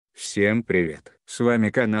Всем привет! С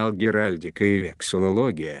вами канал Геральдика и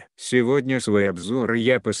Вексилология. Сегодня свой обзор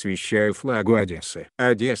я посвящаю флагу Одессы.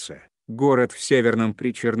 Одесса – город в Северном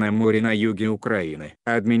Причерноморье на юге Украины.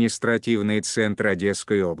 Административный центр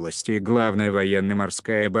Одесской области и главная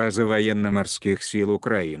военно-морская база военно-морских сил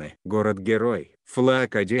Украины. Город-герой.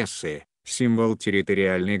 Флаг Одессы. Символ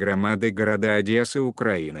территориальной громады города Одессы,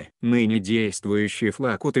 Украины. Ныне действующий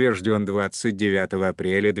флаг утвержден 29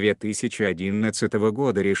 апреля 2011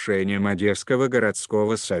 года решением Одесского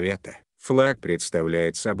городского совета. Флаг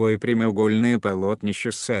представляет собой прямоугольное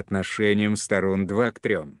полотнище с соотношением сторон 2 к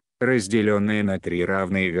 3, разделенное на три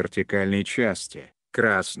равные вертикальные части: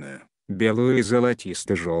 красную, белую и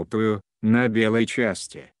золотисто-желтую. На белой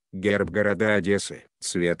части – герб города Одессы,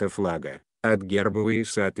 цвета флага. От гербовые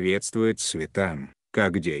соответствуют цветам,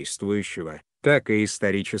 как действующего, так и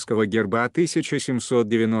исторического герба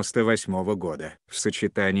 1798 года. В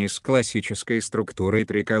сочетании с классической структурой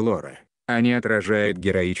триколора, они отражают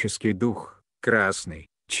героический дух, красный,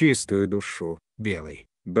 чистую душу, белый,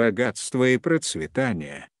 богатство и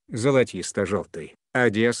процветание, золотисто-желтый,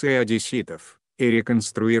 Одессы и одесситов, и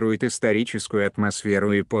реконструирует историческую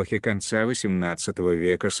атмосферу эпохи конца XVIII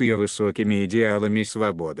века с ее высокими идеалами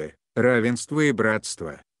свободы, равенства и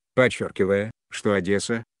братства, подчеркивая, что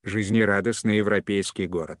Одесса – жизнерадостный европейский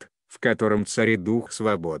город, в котором царит дух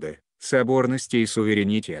свободы, соборности и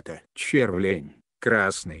суверенитета. Червлень,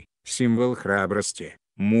 красный, символ храбрости,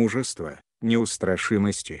 мужества,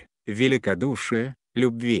 неустрашимости, великодушия,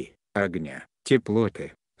 любви, огня,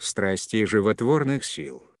 теплоты, страсти и животворных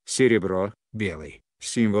сил. Серебро, белый,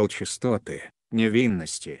 символ чистоты,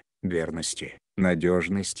 невинности, верности,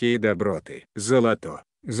 надежности и доброты. Золото,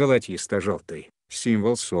 золотисто-желтый,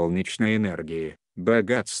 символ солнечной энергии,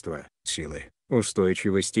 богатства, силы,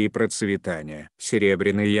 устойчивости и процветания.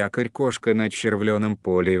 Серебряный якорь-кошка на червленом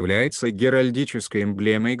поле является геральдической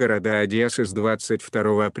эмблемой города Одессы с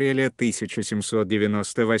 22 апреля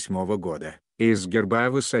 1798 года. Из герба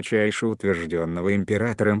высочайше утвержденного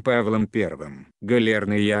императором Павлом I.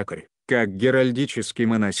 Галерный якорь, как геральдический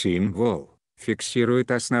моносимвол,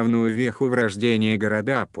 фиксирует основную веху в рождении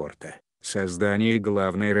города-порта, создание и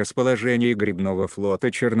главное расположение гребного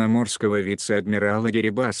флота Черноморского вице-адмирала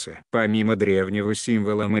Дерибаса. Помимо древнего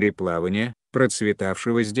символа мореплавания,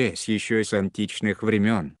 процветавшего здесь еще с античных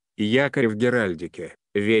времен, якорь в геральдике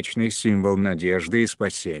 – вечный символ надежды и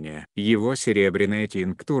спасения. Его серебряная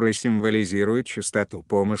тинктура символизирует чистоту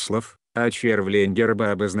помыслов, а червлень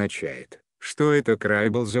герба обозначает, что этот край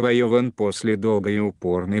был завоеван после долгой и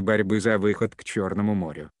упорной борьбы за выход к Черному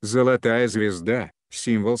морю. Золотая звезда –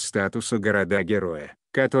 символ статуса города-героя,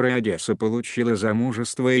 который Одесса получила за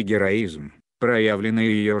мужество и героизм,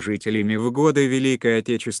 проявленные ее жителями в годы Великой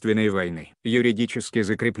Отечественной войны. Юридически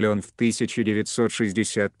закреплен в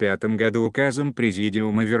 1965 году указом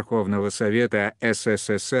Президиума Верховного Совета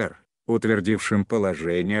СССР, утвердившим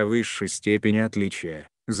положение о высшей степени отличия,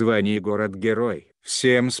 звании город-герой.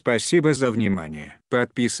 Всем спасибо за внимание.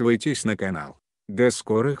 Подписывайтесь на канал. До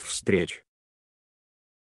скорых встреч!